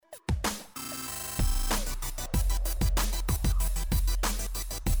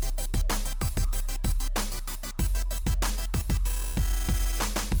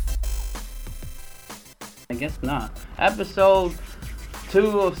guess not. Episode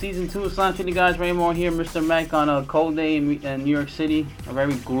 2 of season 2 of Slam City Guys. Raymore here, Mr. Mac, on a cold day in New York City. A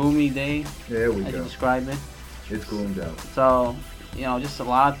very gloomy day. There we as go. you describe it. It's gloomed out. So, just a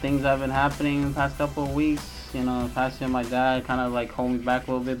lot of things have been happening in the past couple of weeks. Passing my dad kind of like hold me back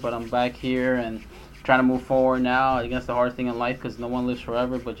a little bit, but I'm back here and trying to move forward now. I guess the hardest thing in life, because no one lives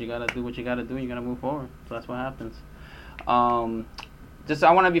forever, but you gotta do what you gotta do. You gotta move forward. So that's what happens.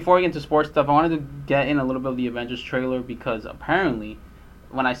 Before we get into sports stuff, I wanted to get in a little bit of the Avengers trailer, because apparently,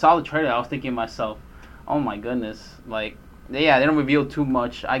 when I saw the trailer, I was thinking to myself, oh my goodness, like, yeah, they don't reveal too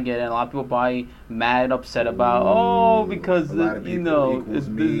much. I get it. A lot of people probably mad, upset about, because a lot of people equals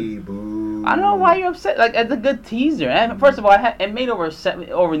me, boo. I don't know why you're upset. Like, it's a good teaser. And first of all, it made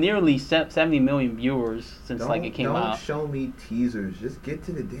over nearly 70 million viewers since it came out. Don't show me teasers. Just get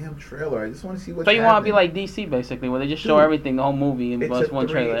to the damn trailer. I just want to see what's So you happening. want to be like DC, basically, where they just show everything, the whole movie, in just one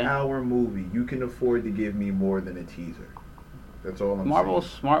trailer. It's a 3-hour movie. You can afford to give me more than a teaser. That's all I'm saying. Marvel's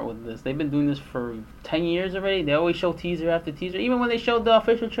smart with this. They've been doing this for 10 years already. They always show teaser after teaser. Even when they showed the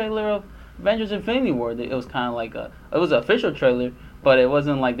official trailer of Avengers Infinity War, it was kind of like it was an official trailer, but it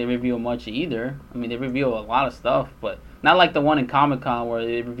wasn't like they reveal much either. I mean, they reveal a lot of stuff, but not like the one in Comic-Con where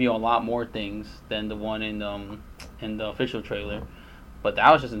they reveal a lot more things than the one in the official trailer. But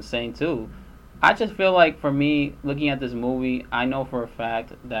that was just insane too. I just feel like, for me, looking at this movie, I know for a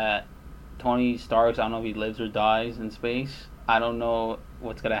fact that Tony Stark, I don't know if he lives or dies in space. I don't know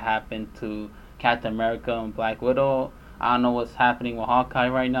what's going to happen to Captain America and Black Widow. I don't know what's happening with Hawkeye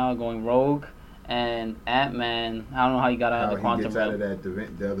right now, going rogue. And Ant-Man, I don't know how he got out of the quantum realm. How he gets out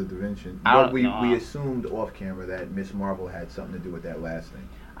of the other dimension. We assumed off camera that Miss Marvel had something to do with that last thing.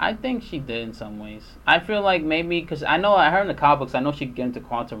 I think she did in some ways. I feel like maybe, because I heard in the comic books, I know she can get into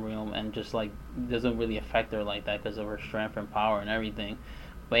quantum realm and just doesn't really affect her like that because of her strength and power and everything.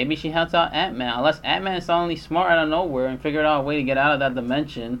 Maybe she helps out Ant-Man, unless Ant-Man is suddenly smart out of nowhere and figured out a way to get out of that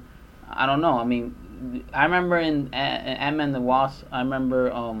dimension. I don't know. I mean, I remember in Ant-Man the Wasp,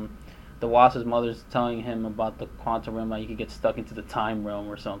 the Wasp's mother's telling him about the quantum realm, like he could get stuck into the time realm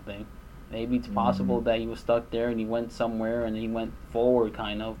or something. Maybe it's possible that he was stuck there and he went somewhere and he went forward,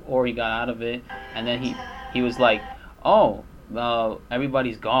 kind of, or he got out of it, and then he was like, oh,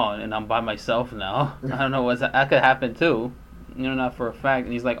 everybody's gone and I'm by myself now. I don't know, that could happen too. Not for a fact.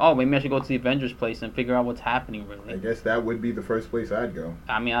 And he's like, oh, maybe I should go to the Avengers place and figure out what's happening, really. I guess that would be the first place I'd go.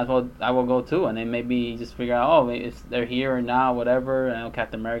 I mean, I will go too. And then maybe just figure out, oh, maybe they're here or now, whatever. And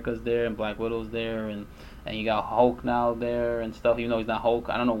Captain America's there and Black Widow's there. And you got Hulk now there and stuff, even though he's not Hulk.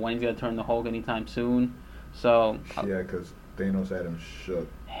 I don't know when he's going to turn to Hulk anytime soon. So yeah, because Thanos had him shook.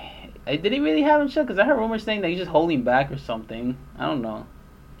 Did he really have him shook? Because I heard rumors saying that he's just holding back or something. I don't know.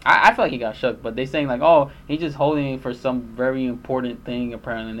 I feel like he got shook, but they saying like, oh, he's just holding it for some very important thing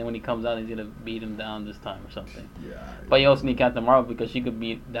apparently, and then when he comes out, he's gonna beat him down this time or something. Yeah. But you also need Captain Marvel because she could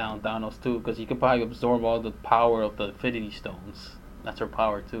beat down Thanos too, because she could probably absorb all the power of the Infinity Stones. That's her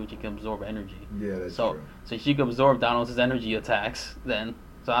power too. She can absorb energy. Yeah, that's true. So she could absorb Thanos' energy attacks then.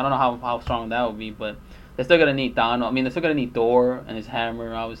 So I don't know how strong that would be, but they're still gonna need Thanos. I mean, they're still gonna need Thor and his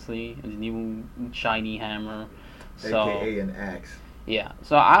hammer, obviously, his new shiny hammer. AKA an axe. Yeah,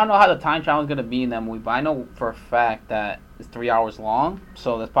 so I don't know how the time travel is going to be in that movie, but I know for a fact that it's 3 hours long,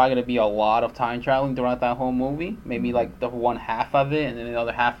 so there's probably going to be a lot of time traveling throughout that whole movie. Maybe like the one half of it, and then the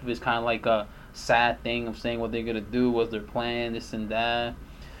other half of it is kind of like a sad thing of saying what they're going to do, what's their plan, this and that.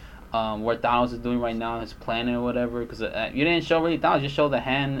 What Thanos is doing right now, his planning or whatever, because you didn't show really Thanos, you just show the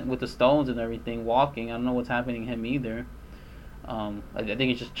hand with the stones and everything walking. I don't know what's happening to him either. I think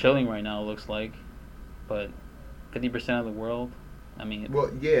he's just chilling right now, it looks like, but 50% of the world. I mean, well,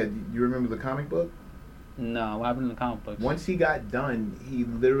 yeah. You remember the comic book? No, what happened in the comic books? Once he got done, he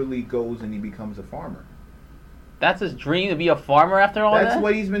literally goes and he becomes a farmer. That's his dream, to be a farmer after all that? That's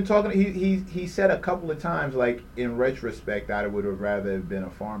what he's been talking. He said a couple of times, like, in retrospect, I would have rather have been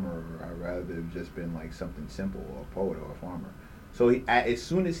a farmer, or I'd rather have just been like something simple, or a poet or a farmer. So as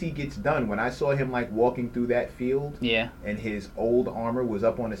soon as he gets done, when I saw him like walking through that field, yeah, and his old armor was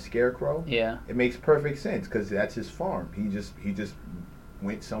up on a scarecrow, yeah, it makes perfect sense because that's his farm. He just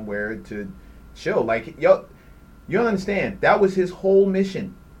went somewhere to chill. Like, yo, you don't understand. That was his whole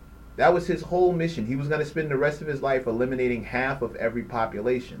mission. That was his whole mission. He was going to spend the rest of his life eliminating half of every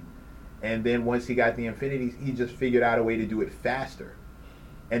population, and then once he got the Infinities, he just figured out a way to do it faster.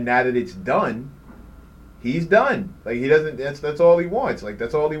 And now that it's done, he's done. Like, he doesn't. That's all he wants. Like,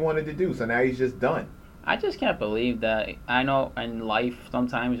 that's all he wanted to do. So now he's just done. I just can't believe that. I know in life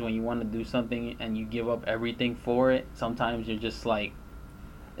sometimes when you want to do something and you give up everything for it, sometimes you're just like,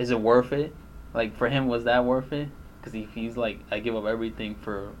 is it worth it? Like, for him, was that worth it? Because he's like, I give up everything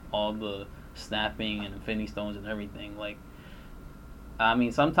for all the snapping and Infinity Stones and everything. Like, I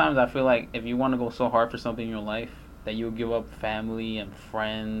mean, sometimes I feel like if you want to go so hard for something in your life that you would give up family and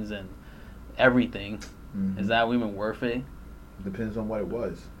friends and everything, is that even worth it? Depends on what it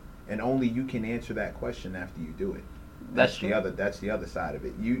was, and only you can answer that question after you do it. That's true. That's the other side of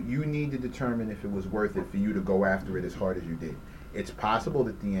it. You need to determine if it was worth it for you to go after it as hard as you did. It's possible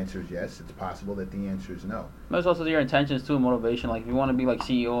that the answer is yes. It's possible that the answer is no. But it's also your intentions too, motivation. Like if you want to be like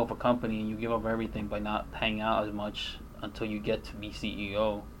CEO of a company and you give up everything by not hanging out as much until you get to be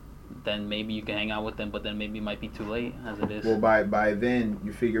CEO, then maybe you can hang out with them. But then maybe it might be too late as it is. Well, by then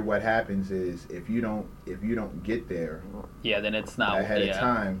you figure what happens is if you don't get there, then it's not ahead of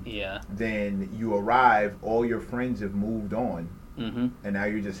time. Yeah. Then you arrive. All your friends have moved on. Mm-hmm. And now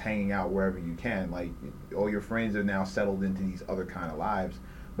you're just hanging out wherever you can. Like all your friends are now settled into these other kind of lives.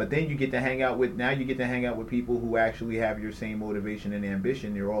 But then you get to hang out with people who actually have your same motivation and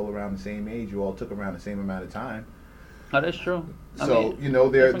ambition. You're all around the same age. You all took around the same amount of time. That is true. So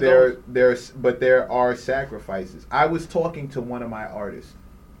there are sacrifices. I was talking to one of my artists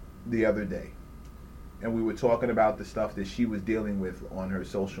the other day, and we were talking about the stuff that she was dealing with on her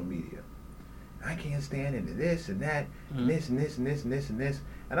social media. I can't stand into this and that, and this and this and this and this and this.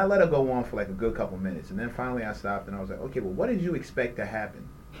 And I let her go on for like a good couple minutes. And then finally I stopped and I was like, okay, well, what did you expect to happen?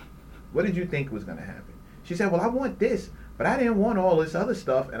 What did you think was going to happen? She said, well, I want this, but I didn't want all this other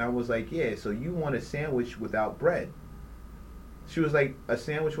stuff. And I was like, yeah, so you want a sandwich without bread. She was like, a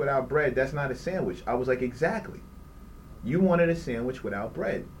sandwich without bread, that's not a sandwich. I was like, exactly. You wanted a sandwich without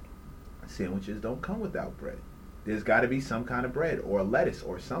bread. Sandwiches don't come without bread. There's got to be some kind of bread or lettuce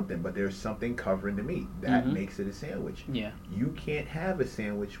or something, but there's something covering the meat. That makes it a sandwich. Yeah. You can't have a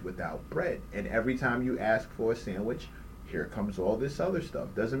sandwich without bread. And every time you ask for a sandwich, here comes all this other stuff.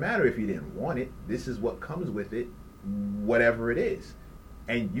 Doesn't matter if you didn't want it. This is what comes with it, whatever it is.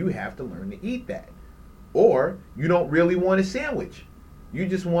 And you have to learn to eat that. Or you don't really want a sandwich. You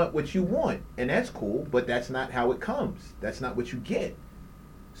just want what you want. And that's cool, but that's not how it comes. That's not what you get.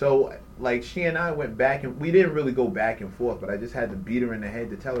 So, like, she and I went back, and we didn't really go back and forth, but I just had to beat her in the head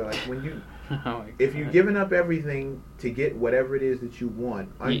to tell her, like, when you, if you're giving up everything to get whatever it is that you want,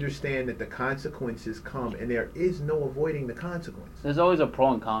 understand that the consequences come, and there is no avoiding the consequence. There's always a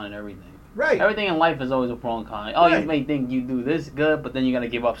pro and con in everything. Right. Everything in life is always a pro and con. Oh, you may think you do this good, but then you got to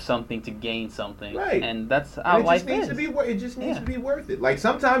give up something to gain something. Right. And that's how life is. It just needs to be worth it. Like,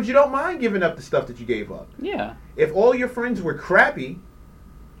 sometimes you don't mind giving up the stuff that you gave up. Yeah. If all your friends were crappy,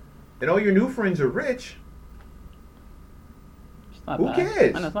 and all your new friends are rich, who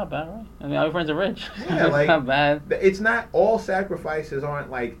cares? And it's not bad, right? I mean, all your friends are rich. Yeah, it's like, not bad. It's not, all sacrifices aren't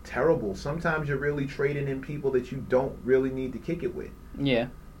like terrible. Sometimes you're really trading in people that you don't really need to kick it with. Yeah.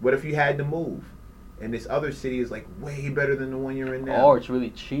 What if you had to move, and this other city is like way better than the one you're in now? Or it's really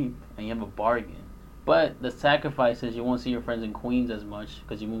cheap, and you have a bargain. But the sacrifice is you won't see your friends in Queens as much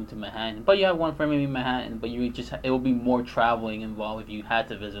because you moved to Manhattan. But you have one friend maybe in Manhattan, but it will be more traveling involved if you had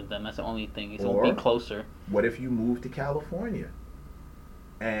to visit them. That's the only thing. It will be closer. What if you moved to California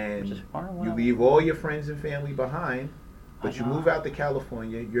and you away. leave all your friends and family behind, but you move out to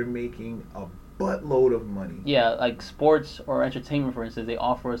California, you're making a buttload of money. Yeah, like sports or entertainment, for instance, they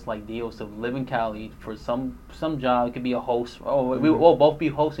offer us like deals to live in Cali for some job. It could be a host. We will both be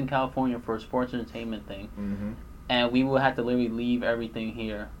hosts in California for a sports entertainment thing, and we will have to literally leave everything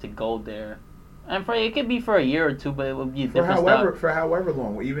here to go there. And it could be for a year or two, but it will be different stuff. For however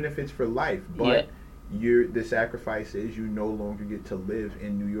long, even if it's for life. But the sacrifice is you no longer get to live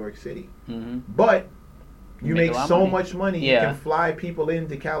in New York City. But you make so much money, you can fly people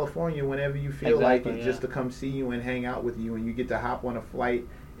into California whenever you feel like it, just to come see you and hang out with you, and you get to hop on a flight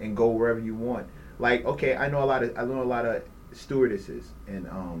and go wherever you want. Like, okay, I know a lot of stewardesses and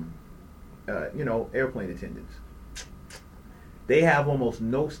airplane attendants. They have almost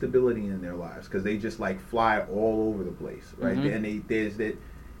no stability in their lives because they just like fly all over the place, right? And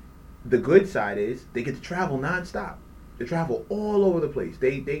the good side is they get to travel nonstop. They travel all over the place.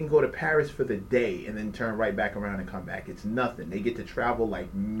 They can go to Paris for the day and then turn right back around and come back. It's nothing. They get to travel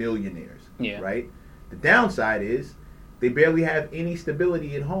like millionaires, right? The downside is they barely have any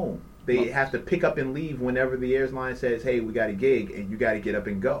stability at home. They have to pick up and leave whenever the airline says, hey, we got a gig, and you got to get up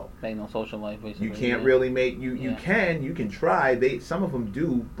and go. They ain't no social life, basically. You can't really make, you can try. Some of them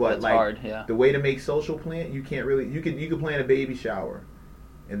do, but it's like hard, the way to make social plan, you can't really, you can plan a baby shower.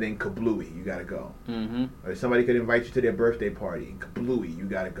 And then kablooey, you gotta go. Or somebody could invite you to their birthday party, and kablooey, you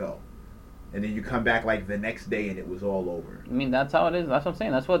gotta go. and then you come back like the next day and it was all over. I mean, that's how it is. That's what I'm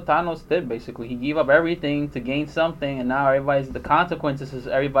saying. That's what Thanos did, basically. He gave up everything to gain something, and now the consequences is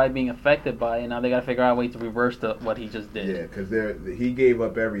everybody being affected by it, and now they got to figure out a way to reverse what he just did. Yeah, because he gave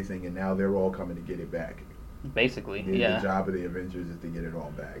up everything, and now they're all coming to get it back. Basically, The yeah. job of the Avengers is to get it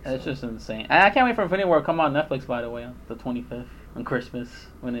all back. It's just insane. And I can't wait for Infinity War to come on Netflix, by the way, on the 25th, on Christmas.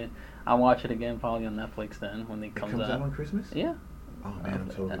 I'll watch it again, probably on Netflix then, when it comes out on Christmas? Yeah. Oh, man, I'm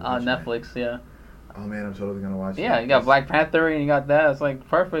totally on Netflix, yeah. Oh, man, I'm totally going to watch it. Yeah, you got Black Panther and you got that. It's like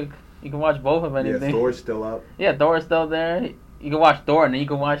perfect. You can watch both of anything. Yeah, Thor's still up. Yeah, Thor's still there. You can watch Thor and then you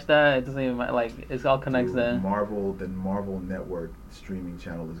can watch that. It doesn't even matter. Like, it's all connects then. The Marvel Network streaming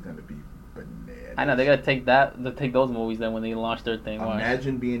channel is going to be bananas. I know, they got to take those movies then when they launch their thing.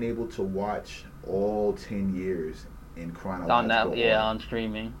 Imagine being able to watch all 10 years in chronological order. On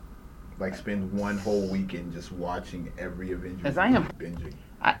streaming. Like, spend one whole weekend just watching every Avengers binging.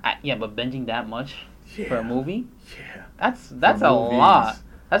 Yeah, but binging that much Yeah. for a movie? Yeah. That's a lot.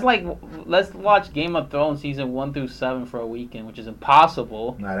 That's like, let's watch Game of Thrones season 1 through 7 for a weekend, which is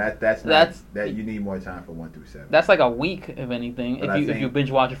impossible. No, you need more time for 1 through 7. That's like a week, if anything. But if you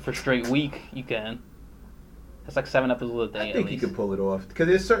binge watch it for a straight week, you can. That's like 7 episodes a day. I think you could pull it off because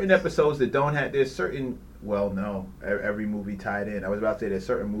there's certain episodes that don't have. There's certain. Well, no, every movie tied in. I was about to say there's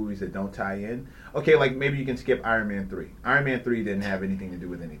certain movies that don't tie in. Okay, like maybe you can skip Iron Man 3. Iron Man 3 didn't have anything to do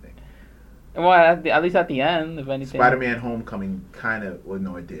with anything. Well, at least at the end, if anything. Spider-Man: Homecoming kind of. Well,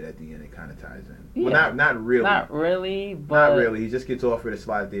 no, it did at the end. It kind of ties in. Yeah. Well, not really. Not really, but not really. He just gets offered a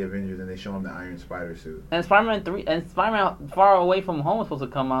slot at the Avengers, and they show him the Iron Spider suit. And Spider-Man 3 and Spider-Man Far Away From Home was supposed to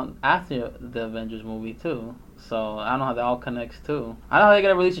come out after the Avengers movie too. So I don't know how that all connects too. I know how they're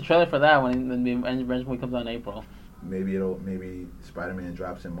gonna release a trailer for that when the Avengers movie comes out in April. Maybe Spider-Man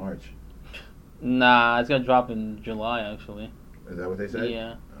drops in March. Nah, it's gonna drop in July actually. Is that what they said?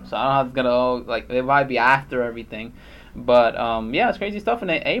 Yeah. So I don't know how it's gonna it might be after everything, but yeah, it's crazy stuff in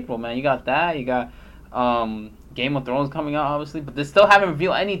April, man. You got that. You got Game of Thrones coming out, obviously, but they still haven't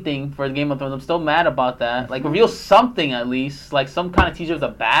revealed anything for Game of Thrones. I'm still mad about that. Like, reveal something at least, like some kind of teaser of the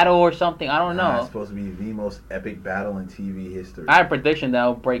battle or something. I don't know. It's supposed to be the most epic battle in TV history. I have a prediction that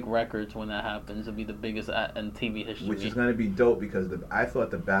will break records when that happens. It'll be the biggest in TV history. Which is going to be dope because I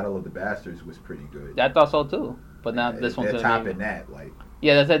thought the Battle of the Bastards was pretty good. I thought so too, but now this one's they're topping that, like.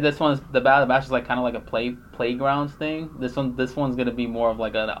 Yeah, this one's the Battle of the Bastards, like kind of like a playgrounds thing. This one's gonna be more of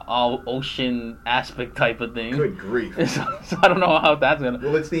like an all ocean aspect type of thing. Good grief! So I don't know how that's gonna.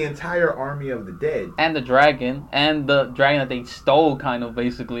 Well, it's the entire army of the dead and the dragon that they stole, kind of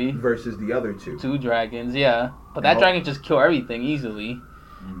basically versus the other two dragons. Yeah, but that dragon just kill everything easily.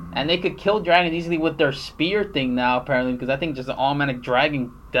 And they could kill dragons easily with their spear thing now, apparently, because I think just an automatic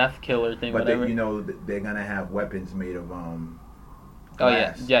dragon death killer thing. But whatever. They're gonna have weapons made of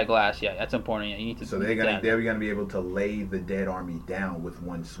glass. Glass. Yeah, that's important. Yeah, you need to. So they're gonna be able to lay the dead army down with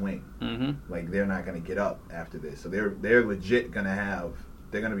one swing. Mm-hmm. Like they're not gonna get up after this. So they're legit gonna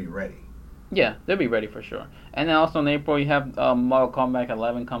be ready. Yeah, they'll be ready for sure. And then also in April you have Mortal Kombat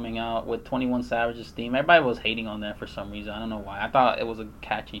 11 coming out with 21 Savage's theme. Everybody was hating on that for some reason. I don't know why. I thought it was a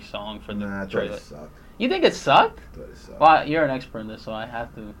catchy song for the trailer. I thought it sucked. You think it sucked? I thought it sucked. Well, you're an expert in this, so I have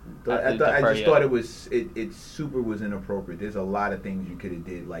to. I just thought it super was inappropriate. There's a lot of things you could have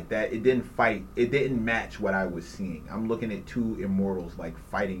did like that. It didn't match what I was seeing. I'm looking at two immortals like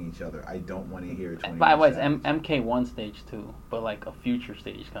fighting each other. I don't want to hear 21. By the way, it's MK1 stage 2, but like a future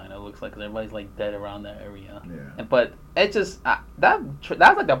stage kind of looks like, because everybody's like dead around that area. Yeah. But it just that's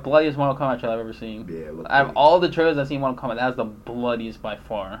like the bloodiest Mortal Kombat trailer I've ever seen. Yeah. Out of all the trailers I've seen Mortal Kombat, that's the bloodiest by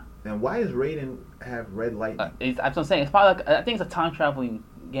far. And why does Raiden have red lightning? That's what I'm saying. It's probably I think it's a time traveling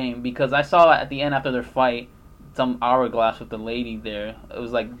game, because I saw at the end after their fight some hourglass with the lady there. It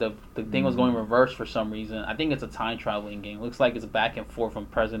was like the thing was going reverse for some reason. I think it's a time traveling game. It looks like it's back and forth from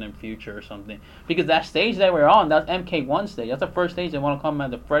present and future or something. Because that stage that we're on, that's MK1 stage. That's the first stage in Mortal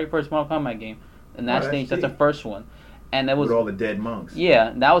Kombat, the very first Mortal Kombat game. And that stage, that's the first one. And it was with all the dead monks.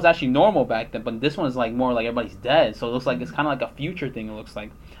 Yeah, that was actually normal back then, but this one is like more like everybody's dead, so it looks like it's kind of like a future thing. It looks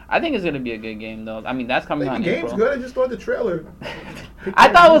like. I think it's gonna be a good game though. I mean, that's coming out in April. The game's good. I just thought the trailer.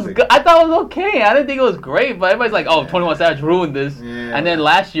 I thought it was good. I thought it was okay. I didn't think it was great, but everybody's like, "Oh, 21 Savage ruined this." Yeah. And then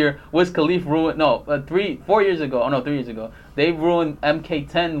last year, Wiz Khalifa ruined. No, 3 years ago. Oh no, 3 years ago, they ruined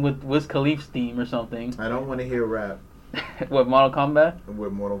MK10 with Wiz Khalifa's theme or something. I don't want to hear rap. With Mortal Kombat.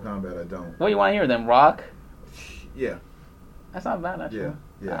 With Mortal Kombat, I don't. What do you want to hear then? Rock. Yeah. That's not bad, actually.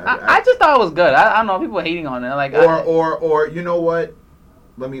 Yeah. I just thought it was good. I don't know, people hating on it. Like, or you know what?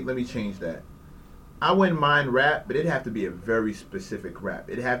 Let me change that. I wouldn't mind rap, but it'd have to be a very specific rap.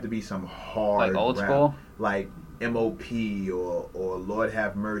 It'd have to be some hard like old rap. school. Like MOP or Lord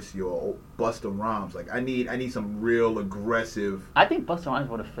Have Mercy or Busta Rhymes. Like I need some real aggressive. I think Busta Rhymes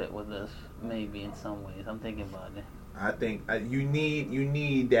would have fit with this, maybe in some ways. I'm thinking about it. I think you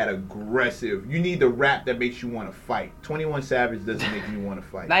need that aggressive. You need the rap that makes you want to fight. 21 Savage doesn't make you want to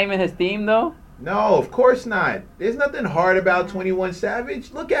fight. Not even his theme though. No, of course not. There's nothing hard about 21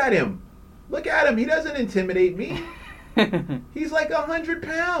 Savage. Look at him. Look at him. He doesn't intimidate me. He's like 100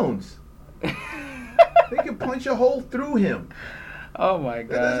 pounds. They can punch a hole through him. Oh my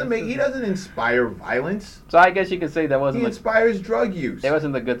god. He doesn't inspire violence. So I guess you could say that wasn't. He inspires drug use. It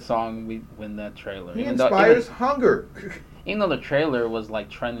wasn't a good song when that trailer. He inspires hunger. Even though the trailer was like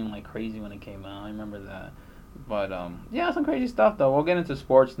trending like crazy when it came out, I remember that. But yeah, some crazy stuff though. We'll get into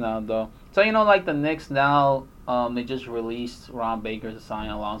sports now though. So like the Knicks now, they just released Ron Baker to sign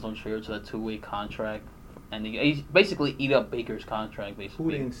Alonzo Trier to a 2-way contract, and he basically eat up Baker's contract. Basically,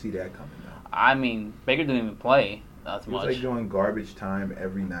 who didn't see that coming? I mean, Baker didn't even play that much. He was like doing garbage time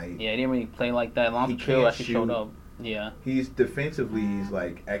every night. Yeah, he didn't really play like that. Alonzo Trier actually showed up. Yeah. He's defensively, he's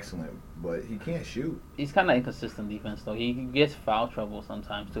like excellent, but he can't shoot. He's kind of inconsistent defense though. He gets foul trouble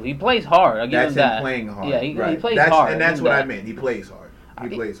sometimes too. He plays hard. I give him that. Him playing hard. Yeah, he plays hard. hard. And that's what I meant. He plays hard. He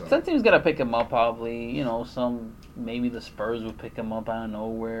plays hard. Some teams gotta pick him up probably. Maybe the Spurs would pick him up out of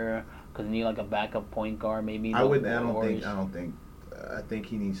nowhere because they need like a backup point guard. Maybe. I think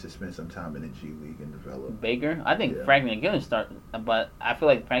he needs to spend some time in the G League and develop. Baker? I think Frank McGinn start, but I feel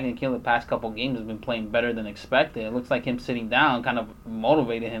like Frank McGinn the past couple games has been playing better than expected. It looks like him sitting down kind of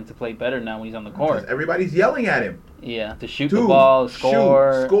motivated him to play better now when he's on the court. Because everybody's yelling at him. Yeah, to shoot the ball,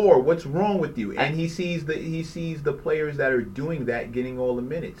 score. Score. What's wrong with you? And he sees the players that are doing that getting all the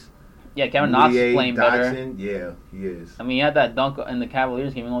minutes. Yeah, Kevin Knox is playing better. Yeah, he is. I mean, he had that dunk in the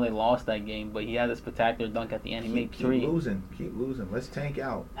Cavaliers game, even though they lost that game. But he had a spectacular dunk at the end. He made 3. Keep losing. Let's tank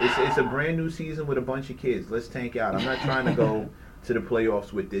out. It's a brand new season with a bunch of kids. Let's tank out. I'm not trying to go to the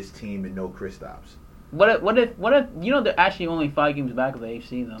playoffs with this team and no Kristaps. What if they're actually only 5 games back of the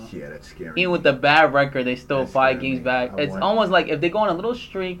AFC though? Yeah, that's scary. Even with the bad record, they still 5 games back. It's almost like if they go on a little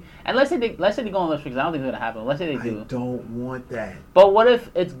streak, and let's say they go on a little streak. 'Cause I don't think it's gonna happen. Let's say they do. I don't want that. But what if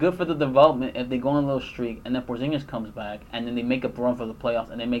it's good for the development if they go on a little streak and then Porzingis comes back and then they make a run for the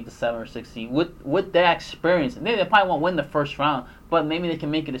playoffs and they make the 7 or 6 seed with their experience? They probably won't win the first round, but maybe they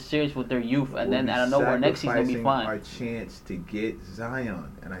can make it a series with their youth, and then out of nowhere next season they'll be fine. Our chance to get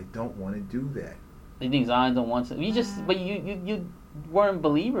Zion, and I don't want to do that. You think Zion don't want to? You weren't a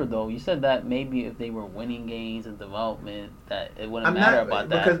believer though. You said that maybe if they were winning games and development, that it wouldn't matter about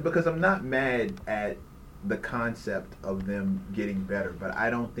that. Because I'm not mad at the concept of them getting better, but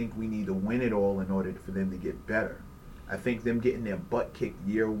I don't think we need to win it all in order for them to get better. I think them getting their butt kicked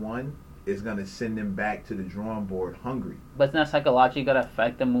year 1 is going to send them back to the drawing board hungry. But it's not psychologically going to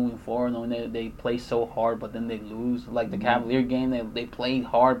affect them moving forward knowing they play so hard but then they lose. Like the Cavalier game, they played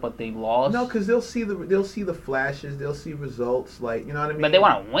hard but they lost. No, because they'll see the flashes, they'll see results, like, you know what I mean? But they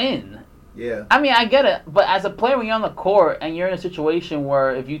want to win. Yeah. I mean, I get it, but as a player, when you're on the court and you're in a situation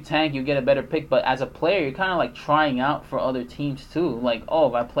where if you tank, you get a better pick, but as a player, you're kind of like trying out for other teams too. Like,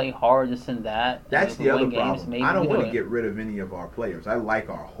 if I play hard, this and that. That's the other problem. Maybe I don't want to get rid of any of our players. I like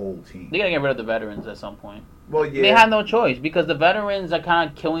our whole team. They're going to get rid of the veterans at some point. Well, yeah. They have no choice because the veterans are kind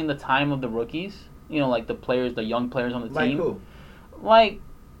of killing the time of the rookies. Like the young players on the team. Like who? Like,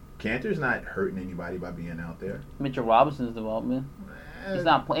 Cantor's not hurting anybody by being out there. Mitchell Robinson's development. He's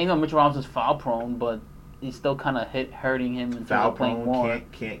not playing. Mitchell Robinson's foul prone, but he's still kind of hurting him in terms of playing more.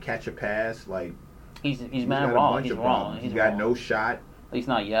 Can't catch a pass. Like he's man wrong. He's wrong. He's got no shot. At least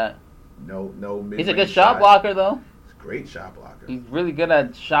not yet. No. He's a good shot blocker though. He's a great shot blocker. He's really good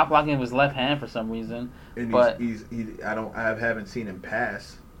at shot blocking with his left hand for some reason. And but I haven't seen him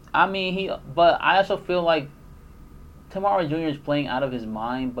pass. I mean but I also feel like Tamara Jr. is playing out of his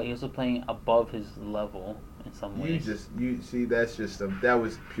mind, but he's also playing above his level. In some ways. That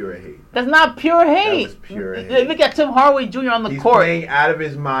was pure hate. That's not pure hate. That was pure hate. Look at Tim Hardaway Jr. on the court. He's playing out of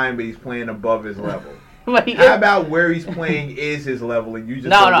his mind, but he's playing above his level. How about where he's playing is his level, and you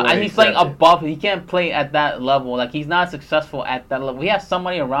just he's playing above. He can't play at that level. Like he's not successful at that level. He has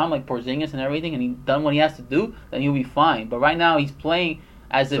somebody around like Porzingis and everything, and he's done what he has to do. Then he'll be fine. But right now he's playing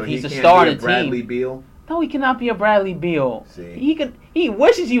as if he's a star of the team. Bradley Beal? No, he cannot be a Bradley Beal. See? He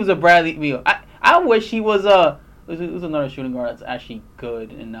wishes he was a Bradley Beal. I wish he was who's another shooting guard that's actually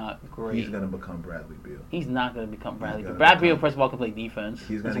good and not great. He's going to become Bradley Beal. He's not going to become Bradley Beal. Bradley Beal, first of all, can play defense.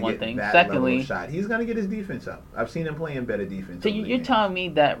 He's going to get thing. That Secondly, level of shot. He's going to get his defense up. I've seen him playing better defense. So you're telling me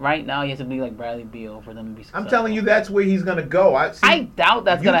that right now he has to be like Bradley Beal for them to be successful? I'm telling you that's where he's going to go. I doubt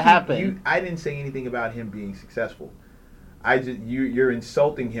that's going to happen. I didn't say anything about him being successful. You're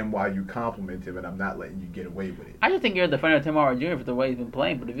insulting him while you compliment him, and I'm not letting you get away with it. I just think you're a defender of Tim Howard Jr. for the way he's been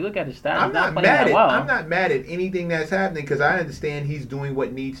playing. But if you look at his stats, I'm he's not playing that well. I'm not mad at anything that's happening because I understand he's doing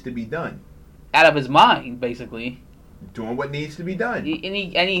what needs to be done. Out of his mind, basically. Doing what needs to be done.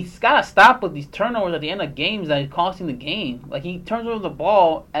 He's got to stop with these turnovers at the end of games that are costing the game. Like, he turns over the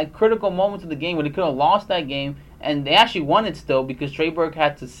ball at critical moments of the game when he could have lost that game. And they actually won it still because Trey Burke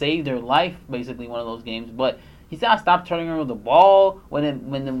had to save their life, basically, one of those games. But he's got to stop turning over the ball when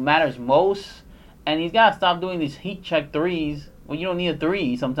it matters most. And he's got to stop doing these heat check threes when you don't need a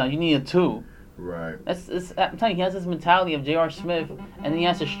three sometimes. You need a two. Right. I'm telling you, he has this mentality of J.R. Smith, and then he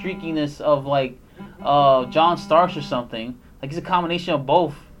has the streakiness of, like, John Starks or something. Like, he's a combination of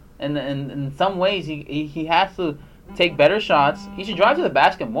both. And in some ways, he has to take better shots. He should drive to the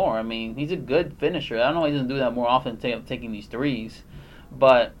basket more. I mean, he's a good finisher. I don't know why he doesn't do that more often, taking these threes.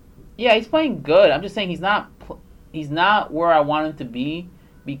 But, yeah, he's playing good. I'm just saying he's not where I want him to be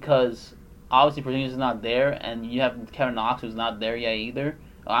because, obviously, Porzingis is not there, and you have Kevin Knox who's not there yet either.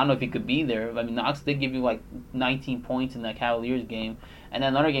 I don't know if he could be there. I mean, Knox did give you like 19 points in that Cavaliers game. And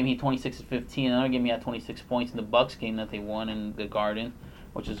then another game, he had 26 to 15. Another game, he had 26 points in the Bucks game that they won in the Garden,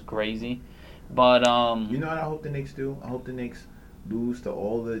 which is crazy. But, you know what I hope the Knicks do? I hope the Knicks lose to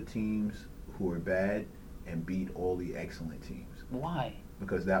all the teams who are bad and beat all the excellent teams. Why?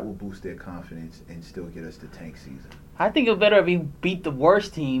 Because that will boost their confidence and still get us to tank season. I think it's better if you beat the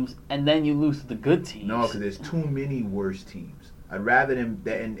worst teams and then you lose to the good teams. No, because there's too many worse teams. I'd rather them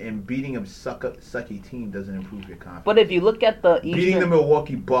and beating a sucky team doesn't improve your confidence. But if you look at the Eastern, beating the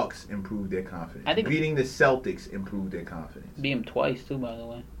Milwaukee Bucks improved their confidence. I think beating the Celtics improved their confidence. Beat them twice too, by the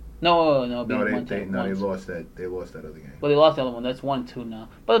way. No, they lost that. They lost that other game. Well, they lost the other one. That's 1-2 now.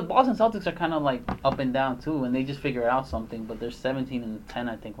 But the Boston Celtics are kind of like up and down too, and they just figure out something. But they're 17-10,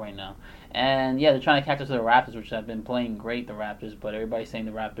 I think, right now. And yeah, they're trying to catch up to the Raptors, which have been playing great. The Raptors, but everybody's saying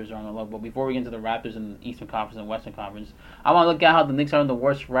the Raptors are on the level. But before we get into the Raptors in the Eastern Conference and Western Conference, I want to look at how the Knicks are in the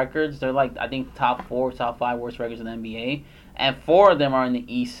worst records. They're like, I think, top 4, top 5 worst records in the NBA, and 4 of them are in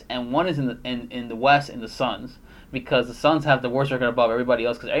the East, and 1 is in the West in the Suns. Because the Suns have the worst record above everybody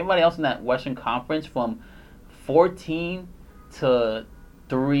else. Because everybody else in that Western Conference from 14 to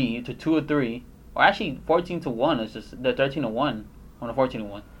 3 to 2 or 3, or actually 14 to 1 is just they're 13 to 1 on a 14 to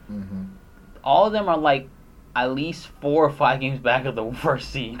 1. Mm-hmm. All of them are like at least 4 or 5 games back of the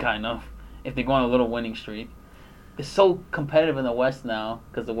first seed, kind of. If they go on a little winning streak, it's so competitive in the West now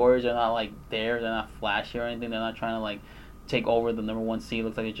because the Warriors are not like there. They're not flashy or anything. They're not trying to like take over the number 1 seed. It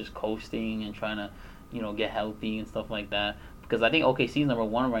looks like they're just coasting and trying to, get healthy and stuff like that. Because I think OKC is number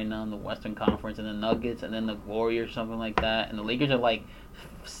 1 right now in the Western Conference, and the Nuggets, and then the Warriors, something like that. And the Lakers are like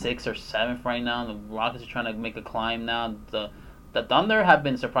 6th or 7th right now. And the Rockets are trying to make a climb now. The Thunder have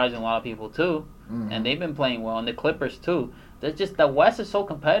been surprising a lot of people too, and they've been playing well. And the Clippers too. There's just the West is so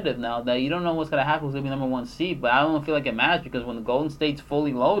competitive now that you don't know what's gonna happen. Who's gonna be number 1 seed? But I don't feel like it matters because when the Golden State's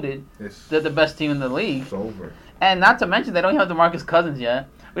fully loaded, they're the best team in the league. It's over. And not to mention they don't have DeMarcus Cousins yet.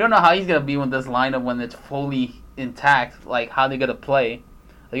 We don't know how he's gonna be with this lineup when it's fully intact. Like how they're gonna play.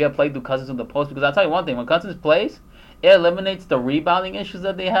 They gotta play through Cousins in the post because I'll tell you one thing: when Cousins plays, it eliminates the rebounding issues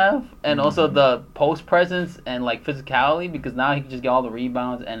that they have, and also the post presence and like physicality. Because now he can just get all the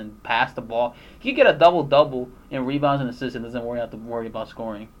rebounds and pass the ball. He can get a double in rebounds and assists, and doesn't have to worry about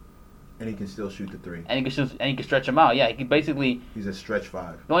scoring. And he can still shoot the 3. And he can shoot, and he can stretch him out. Yeah, he can basically. He's a stretch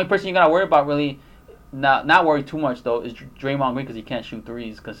 5. The only person you gotta worry about really. Not worry too much though is Draymond Green because he can't shoot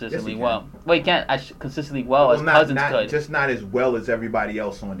threes consistently well. Well, he can't consistently well as Cousins could. Just not as well as everybody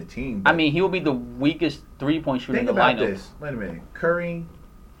else on the team. I mean, he will be the weakest 3-point shooter in the lineup. Think about this. Wait a minute. Curry,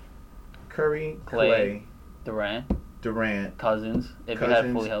 Clay, Durant, Cousins, if he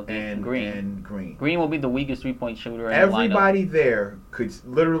had fully healthy, and Green. Green will be the weakest 3-point shooter in Everybody the lineup. Everybody there could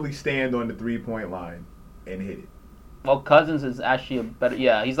literally stand on the 3-point line and hit it. Well, Cousins is actually a better.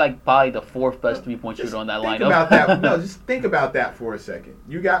 Yeah, he's like probably the 4th best 3-point shooter on that lineup. Think about that. No, just think about that for a second.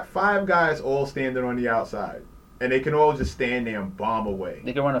 You got 5 guys all standing on the outside, and they can all just stand there and bomb away.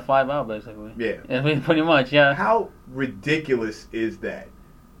 They can run a 5-out basically. Yeah, I mean, pretty much. Yeah. How ridiculous is that?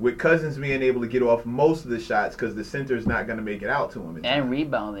 With Cousins being able to get off most of the shots because the center's not going to make it out to him. And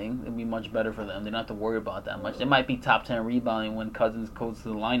rebounding, it'd be much better for them. They don't have to worry about that much. They might be top 10 rebounding when Cousins goes to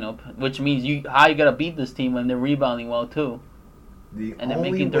the lineup, which means how you got to beat this team when they're rebounding well too. The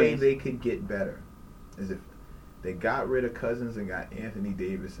only way they could get better is if they got rid of Cousins and got Anthony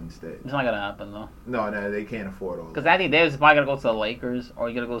Davis instead. It's not going to happen though. No, they can't afford all that. Because Anthony Davis is probably going to go to the Lakers or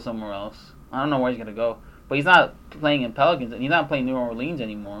he's going to go somewhere else. I don't know where he's going to go. But he's not playing in Pelicans, and he's not playing New Orleans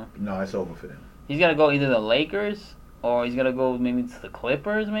anymore. No, it's over for them. He's going to go either the Lakers, or he's going to go maybe to the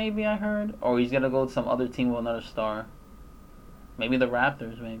Clippers, maybe, I heard. Or he's going to go to some other team with another star. Maybe the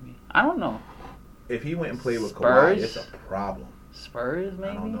Raptors. Maybe I don't know. If he went and played with Spurs? Kawhi, it's a problem. Spurs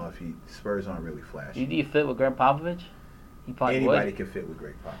maybe. I don't know if Spurs aren't really flashy. Do you fit with Greg Popovich? He probably Anybody would. can fit with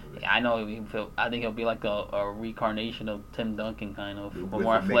Greg Popovich. Yeah, I know. I think he'll be like a reincarnation of Tim Duncan, kind of, With but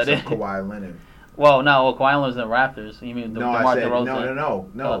more a mix of athletic. Kawhi Leonard. Well, no, Kawhi Leonard's in the Raptors. You mean No, I DeMar said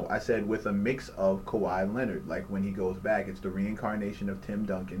DeRozan? no. I said with a mix of Kawhi Leonard. Like when he goes back, it's the reincarnation of Tim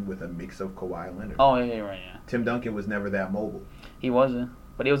Duncan with a mix of Kawhi Leonard. Oh, yeah, right, yeah. Tim Duncan was never that mobile. He wasn't,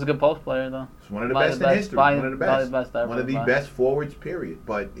 but he was a good post player though. He's one of the best in history. One of the best. Ever, One of the best forwards, period.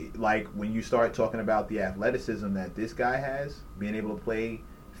 But like when you start talking about the athleticism that this guy has, being able to play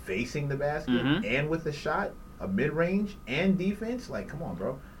facing the basket and with a shot, a mid range and defense, like come on,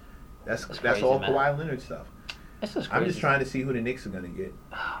 bro. That's crazy, all man. Kawhi Leonard stuff. It's just crazy. I'm just trying to see who the Knicks are gonna get.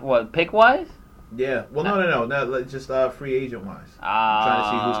 What, pick wise? Yeah. Well, no. Just free agent wise. I'm trying to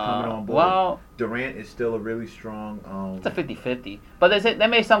see who's coming on board. Well, Durant is still a really strong. it's a 50-50. But they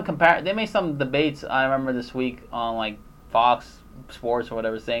made some debates. I remember this week on like Fox Sports or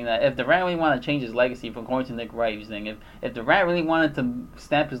whatever, saying that if Durant really wanted to change his legacy, from according to Nick Wright, he was saying if Durant really wanted to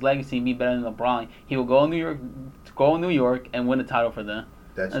stamp his legacy and be better than LeBron, he would go to New York and win a title for them.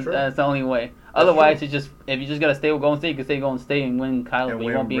 That's true. That's the only way. Otherwise, if you just gotta stay with Golden State, you can stay with Golden State and win titles, but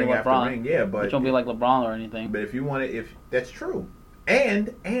you won't be with LeBron. Ring, yeah, but you won't be like LeBron or anything. But if you want to, if that's true,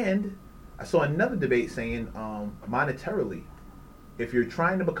 and I saw another debate saying monetarily, if you're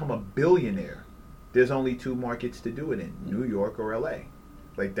trying to become a billionaire, there's only two markets to do it in: New York or LA.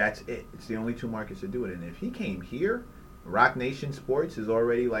 Like that's it. It's the only two markets to do it in. If he came here, Rock Nation Sports is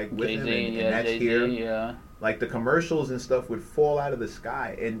already like with him, and that's Jay-Z, here. yeah. Like the commercials and stuff would fall out of the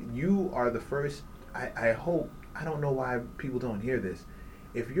sky, and you are the first. I hope, I don't know why people don't hear this.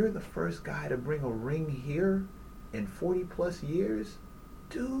 If you're the first guy to bring a ring here in 40 plus years,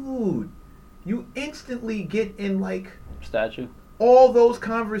 dude, you instantly get in like Statue. all those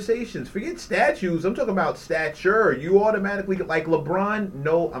conversations. Forget statues. I'm talking about stature. You automatically like LeBron.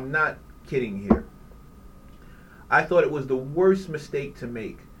 No, I'm not kidding here. I thought it was the worst mistake to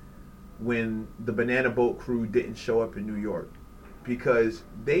make when the Banana Boat crew didn't show up in New York, because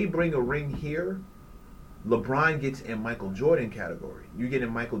they bring a ring here, LeBron gets in Michael Jordan category. You get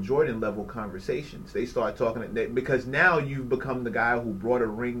in Michael Jordan level conversations. They start talking because now you've become the guy who brought a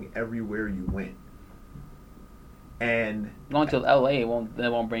ring everywhere you went. And going to LA, they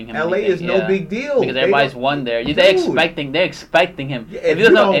won't bring him. LA is no big deal because everybody's won there. They're expecting him. Yeah, if he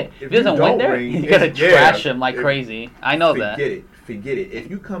doesn't win there, you gotta trash him like crazy. I know that. Forget it.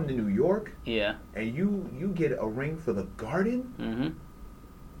 If you come to New York, yeah, and you get a ring for the Garden,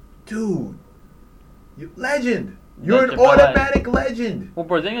 dude, you legend. You're an automatic legend. Will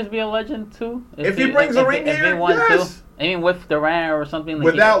Porzingis be a legend too? If he brings a ring here, yes. I mean, with Durant or something. Like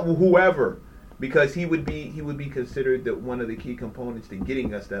without whoever. Because he would be considered one of the key components to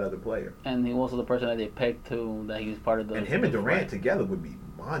getting us that other player. And he was also the person that they picked too, that he was part of the. And him and Durant together would be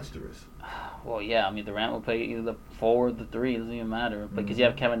monstrous. Well, yeah, I mean Durant will play either the 4 or the 3. It doesn't even matter because you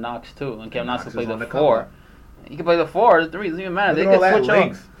have Kevin Knox too, and Kevin Knox can play the 4. He can play the 4 or the 3. It doesn't even matter. They can switch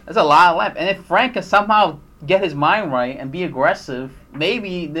up. That's a lot of length. And if Frank can somehow get his mind right and be aggressive,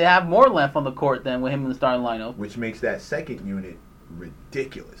 maybe they have more length on the court than with him in the starting lineup. Which makes that second unit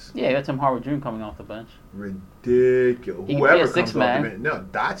ridiculous. Yeah, you got Tim Howard Jr. coming off the bench. Ridiculous. Whoever comes off the bench. No,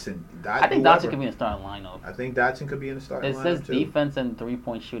 Dotson. I think Dotson could be in the starting lineup. I think Dotson could be in the starting lineup. It says defense and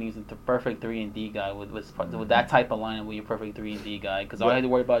 3-point shooting is the perfect 3-and-D guy with that type of lineup with your perfect 3-and-D guy. Because all you have to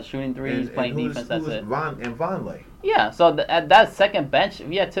worry about is shooting threes, playing defense. That's it. Vonleh. Yeah, so at that second bench,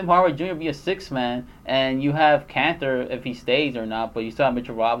 if you have Tim Howard Jr. be a 6-man, and you have Cantor if he stays or not, but you still have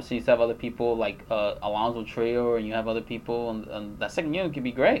Mitchell Robinson, you still have other people like Alonzo Trio, and you have other people, and that second unit could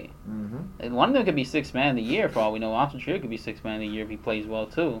be great. Mm-hmm. And one of them could be 6-man of the year for all we know. Alonzo Trio could be 6-man of the year if he plays well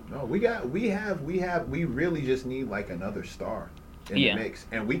too. No, we really just need like another star in the mix,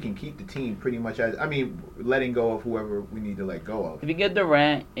 and we can keep the team pretty much as letting go of whoever we need to let go of. If you get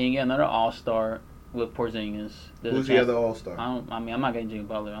Durant and you get another All-Star with Porzingis, who's the other All-Star? I'm not getting Jimmy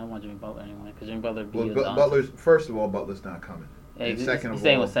Butler. I don't want Jimmy Butler anyway because Jimmy Butler. Butler's first of all, Butler's not coming. Yeah, second he's of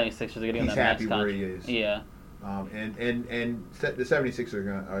all, with 76ers. They're getting he's that happy max where he is. Yeah. And the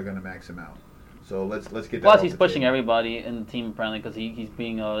 76ers are gonna max him out. So let's get that. Plus, he's pushing everybody in the team apparently because he's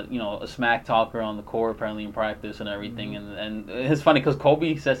being a smack talker on the court apparently in practice and everything. Mm-hmm. And it's funny because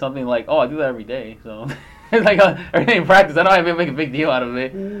Kobe said something like, "Oh, I do that every day." So it's like everything in practice. I know I make a big deal out of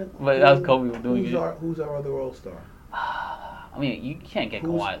it, but that was Kobe doing it. Who's our other All-Star? I mean, you can't get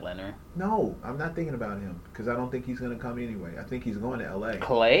Kawhi Leonard. No, I'm not thinking about him because I don't think he's gonna come anyway. I think he's going to L.A.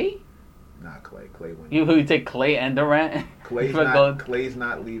 Clay? Not Clay. Clay went. You take Clay and Durant? Clay's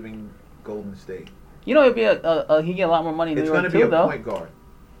not leaving Golden State. You know, it'd be he get a lot more money in New It's York going to be too, a though. point guard.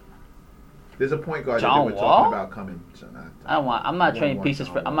 There's a point guard John that they were Wall? talking about coming. So I'm not trading want pieces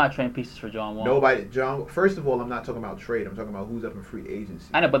John for. Wall. I'm not trading pieces for John Wall. Nobody, John. First of all, I'm not talking about trade. I'm talking about who's up in free agency.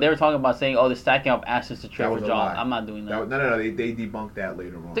 I know, but they were talking about saying, "Oh, they're stacking up assets to trade That for was a John." lie. I'm not doing that. No. They debunked that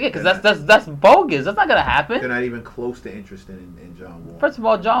later on. Okay, because that's bogus. That's not gonna They're happen. not even close to interested in John Wall. First of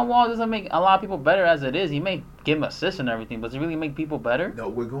all, John Wall doesn't make a lot of people better as it is. He may give him assists and everything, but does it really make people better? No,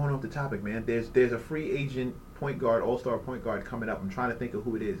 we're going off the topic, man. There's a free agent point guard, all-star point guard coming up. I'm trying to think of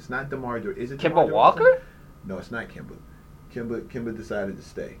who it is. It's not DeMar. Is it Kemba DeMar DeRozan? Walker? No, it's not Kemba. Kimba decided to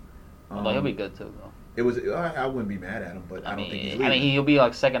stay. Although he'll be good too, though. It was. I wouldn't be mad at him, but I don't think he's leaving. I mean, he'll be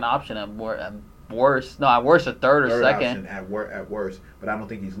like second option at worst. No, at worst a third or second. Option at worst, but I don't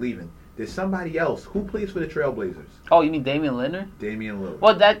think he's leaving. There's somebody else who plays for the Trailblazers. Oh, you mean Damian Lillard? Damian Lillard.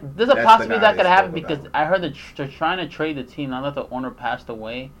 Well, there's a That's the possibility guy that could they happen spoke because about. I heard that they're trying to trade the team now that the owner passed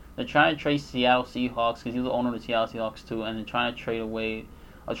away. They're trying to trade Seattle Seahawks because he's the owner of the Seattle Seahawks too, and they're trying to trade away.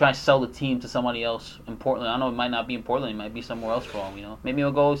 Or trying to sell the team to somebody else in Portland. I know it might not be in Portland. It might be somewhere else for all we know. Maybe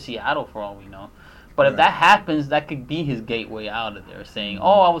he'll go to Seattle for all we know. But if that happens, that could be his gateway out of there, saying,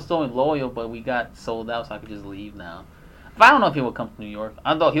 "Oh, I was so loyal, but we got sold out, so I could just leave now." But I don't know if he will come to New York.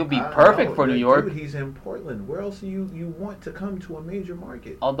 I thought he'll be perfect for New York. Dude, he's in Portland. Where else do you want to come to a major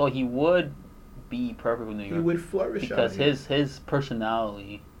market? Although he would be perfect with New York. He would flourish because out here. his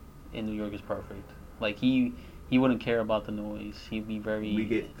personality in New York is perfect. Like he wouldn't care about the noise. He'd be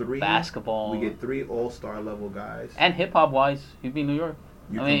very basketball. We get 3 all-star level guys. And hip hop wise, he'd be New York.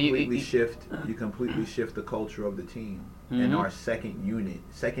 You completely shift the culture of the team, and our second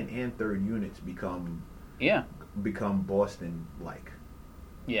and third units become Boston like.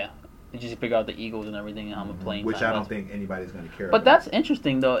 Yeah, you just figure out the Eagles and everything and how I'm playing. Which I don't think anybody's going to care. But about. that's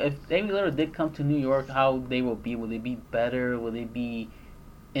interesting though. If Damian Lillard did come to New York, how they will be? Will they be better? Will they be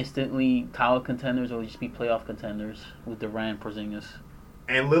instantly title contenders, or will they just be playoff contenders with Durant, Porzingis,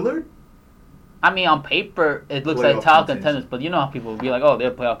 and Lillard? I mean, on paper, it looks like title contenders, but you know how people will be like, "Oh,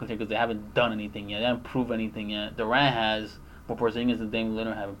 they're playoff contenders because they haven't done anything yet. They haven't proved anything yet." Durant has, but Porzingis and Damian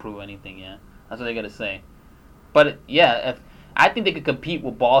Lillard haven't proved anything yet. That's what they got to say. But yeah, I think they could compete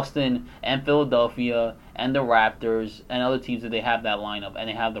with Boston and Philadelphia and the Raptors and other teams that they have that lineup and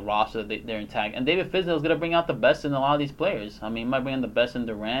they have the roster that they're intact. And David Fizdale is going to bring out the best in a lot of these players. I mean, he might bring out the best in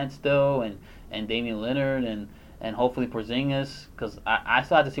Durant still and Damian Lillard and hopefully Porzingis, because I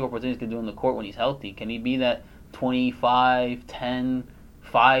still have to see what Porzingis can do in the court when he's healthy. Can he be that 25, 10,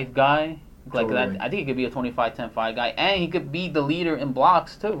 5 guy? Like totally. that, I think he could be a 25, 10, 5 guy, and he could be the leader in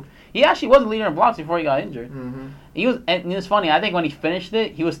blocks too. He actually was a leader in blocks before he got injured. Mm-hmm. He was, and it's funny. I think when he finished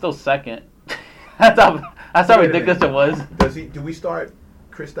it, he was still second. that's how ridiculous it was. Do we start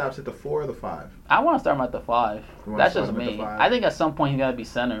Kristaps at the 4 or the 5? I want to start him at the 5. That's just me. I think at some point he's got to be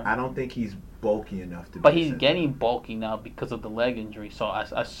center. I don't think he's bulky enough to. But be he's center. getting bulky now because of the leg injury. So I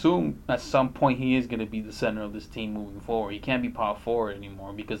assume at some point he is going to be the center of this team moving forward. He can't be power forward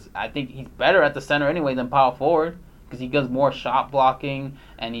anymore because I think he's better at the center anyway than power forward because he does more shot blocking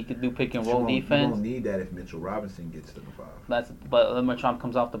and he could do pick and roll defense. You won't need that if Mitchell Robinson gets to the 5. But then Trump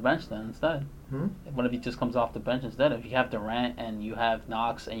comes off the bench then instead. Hmm? What if he just comes off the bench instead? If you have Durant and you have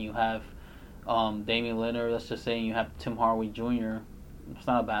Knox and you have Damian Lillard, let's just say, and you have Tim Hardaway Jr., it's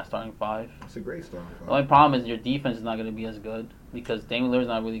not a bad starting 5. It's a great starting 5. The only problem is your defense is not going to be as good because Damian Lillard's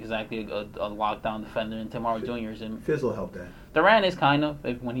not really exactly a lockdown defender, and Tim Hardaway Jr. is in. Fizzle helped that. Durant is kind of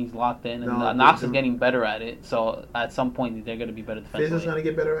when he's locked in, and Knox is getting better at it. So at some point they're going to be better defensively. Fizz is going to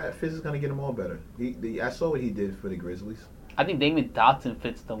get better at. Fizz is going to get them all better. I saw what he did for the Grizzlies. I think Damon Dotson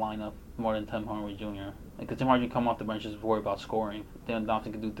fits the lineup more than Tim Hardaway Jr. Because Tim Hardaway come off the bench just worry about scoring. Damon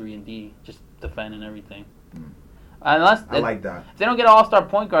Dotson can do 3 and D, just defend and everything. Unless I like that. If they don't get an all-star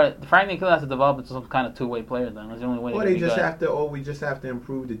point guard, Frank Ntilikina has to develop into some kind of two-way player. Then that's the only way. Or we just have to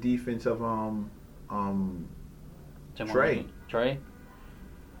improve the defense of Trey. Trey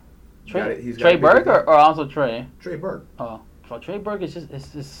Burke or also Trey? Trey Burke. Oh, so Trey Burke is just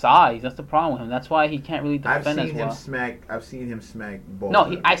his size. That's the problem with him. That's why he can't really defend as well. I've seen him smack balls.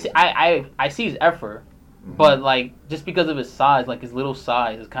 No, I see his effort. Mm-hmm. But like just because of his size, like his little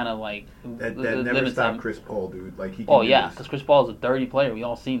size, is kind of like that never stopped Chris Paul, dude. Like he. Oh yeah, because Chris Paul is a dirty player. We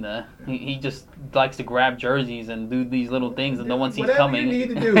all seen that. Yeah. He just likes to grab jerseys and do these little things that no one sees coming. Whatever you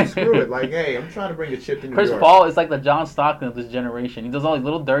need to do, screw it. Like, hey, I'm trying to bring a chip to New York. Chris Paul is like the John Stockton of this generation. He does all these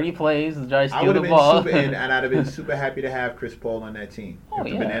little dirty plays and tries to steal the ball. And I'd have been super happy to have Chris Paul on that team. Oh, if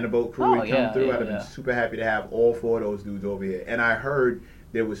yeah. the Banana Boat crew would come through, I'd have been super happy to have all 4 of those dudes over here. And I heard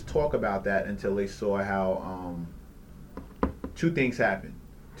there was talk about that until they saw how. Two things happened.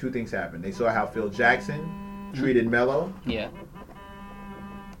 They saw how Phil Jackson treated Melo. Yeah.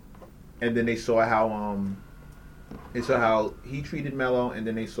 and then they saw how he treated Melo, and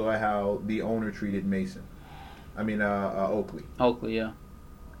then they saw how the owner treated Mason. I mean Oakley. Oakley, yeah.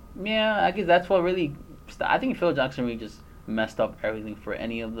 Yeah, I guess that's what really. I think Phil Jackson really just messed up everything for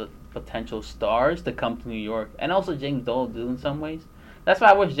any of the potential stars to come to New York, and also James Dolan do in some ways. That's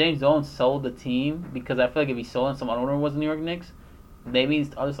why I wish James Dolan sold the team, because I feel like if he sold and some owner was the New York Knicks, maybe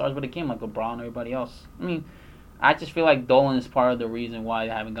other stars would have came, like LeBron and everybody else. I mean, I just feel like Dolan is part of the reason why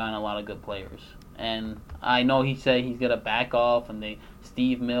they haven't gotten a lot of good players. And I know he said he's gonna back off, and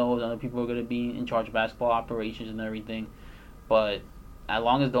Steve Mills, other people are gonna be in charge of basketball operations and everything. But as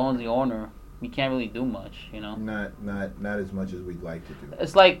long as Dolan's the owner, we can't really do much, you know. Not as much as we'd like to do.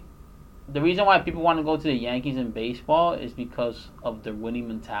 It's like the reason why people want to go to the Yankees in baseball is because of their winning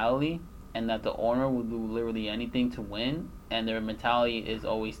mentality, and that the owner will do literally anything to win, and their mentality is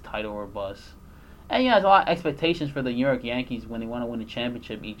always title or bust. And yeah, there's a lot of expectations for the New York Yankees when they want to win a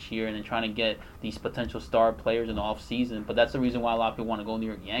championship each year, and they're trying to get these potential star players in the off season. But that's the reason why a lot of people want to go to New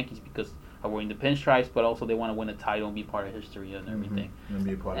York Yankees, because of wearing the pinstripes, but also they want to win a title and be part of history and everything. Mm-hmm. And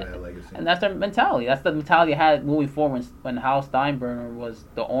be a part of that legacy. And that's their mentality. That's the mentality I had moving forward when Hal Steinbrenner was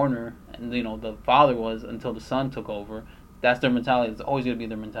the owner, and the father was until the son took over. That's their mentality. It's always going to be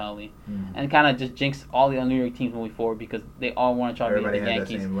their mentality. Mm-hmm. And kind of just jinx all the New York teams moving forward, because they all want to try to be the Yankees. Everybody has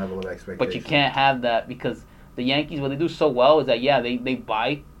that same level of expectation. But you can't have that, because the Yankees, what they do so well is that, yeah, they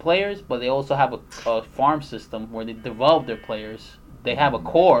buy players, but they also have a farm system where they develop their players. They have a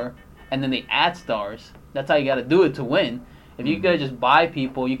core, and then they add stars. That's how you got to do it to win. If you gotta just buy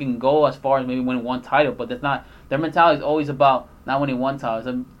people, you can go as far as maybe winning one title, but that's not. Their mentality is always about not winning one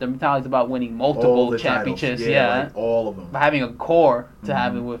title. Their mentality is about winning multiple championships. Yeah, like all of them. By having a core to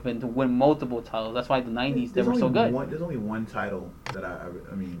have it with and to win multiple titles. That's why the '90s they were so good. There's only one title that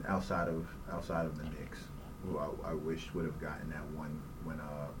I mean outside of the Knicks, who I wish would have gotten that one when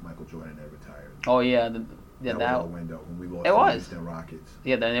Michael Jordan had retired. Oh yeah, that was our window when we lost to the Houston Rockets.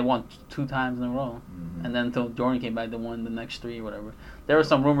 Yeah, then they won 2 times in a row, and then until Jordan came back, they won the next 3 or whatever. There were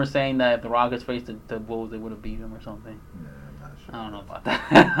some rumors saying that if the Rockets faced the Bulls, they would have beat them or something. Yeah, I'm not sure. I don't know about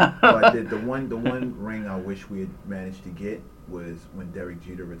that. But the one ring I wish we had managed to get was when Derek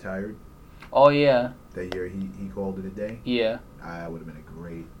Jeter retired. Oh yeah. That year he called it a day. Yeah. It would have been a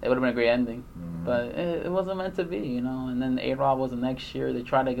great. It would have been a great ending, but it wasn't meant to be, you know. And then A-Rod was the next year. They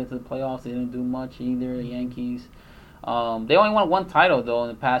tried to get to the playoffs. They didn't do much either. The Yankees. They only won 1 title though in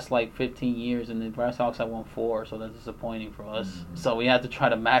the past 15 years, and the Red Sox have won 4, so that's disappointing for us. Mm-hmm. So we have to try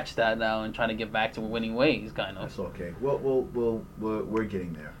to match that now and try to get back to winning ways, kind of. That's okay. We're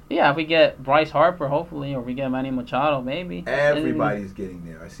getting there. Yeah, if we get Bryce Harper, hopefully, or we get Manny Machado, maybe. Everybody's getting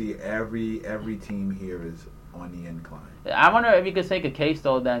there. I see every team here is on the incline. I wonder if you could take a case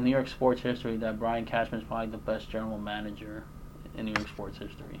though that in New York sports history that Brian Cashman is probably the best general manager in New York sports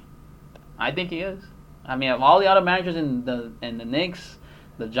history. I think he is. I mean, of all the other managers in the Knicks,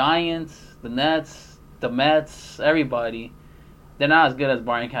 the Giants, the Nets, the Mets, everybody, they're not as good as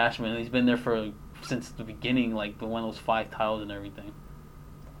Brian Cashman. He's been there since the beginning, like the one of those 5 titles and everything.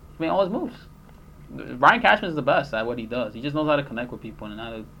 I mean, all his moves. Brian Cashman is the best at what he does. He just knows how to connect with people and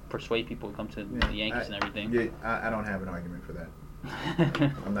how to persuade people to come to the Yankees and everything. Yeah, I don't have an argument for that.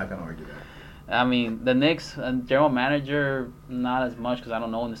 I'm not going to argue that. I mean, the Knicks general manager, not as much because I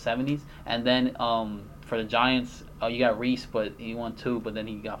don't know in the 70s. And then for the Giants, you got Reese, but he won 2, but then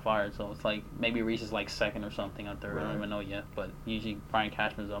he got fired. So it's like maybe Reese is like 2nd or something or 3rd. Right. I don't even know yet. But usually Brian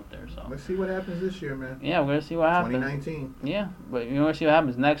Cashman's up there. So let's see what happens this year, man. Yeah, we're gonna see what happens. 2019. Yeah, but we're gonna see what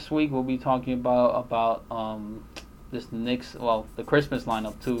happens next week. We'll be talking about this Knicks, the Christmas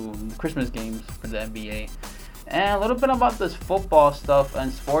lineup too, Christmas games for the NBA. And a little bit about this football stuff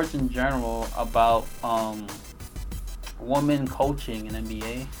and sports in general about women coaching in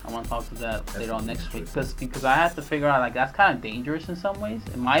NBA. I want to talk to that later on next week because I have to figure out that's kind of dangerous in some ways,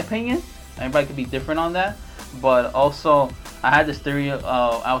 in my opinion. Everybody could be different on that, but also I had this theory.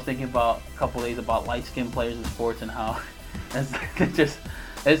 I was thinking about a couple of days about light-skinned players in sports and how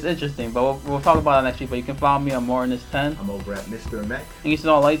it's interesting. But we'll talk about it next week. But you can follow me on Morning is 10. I'm over at Mr. Mac. And you can see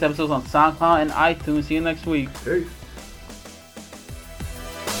all the latest episodes on SoundCloud and iTunes. See you next week. Peace.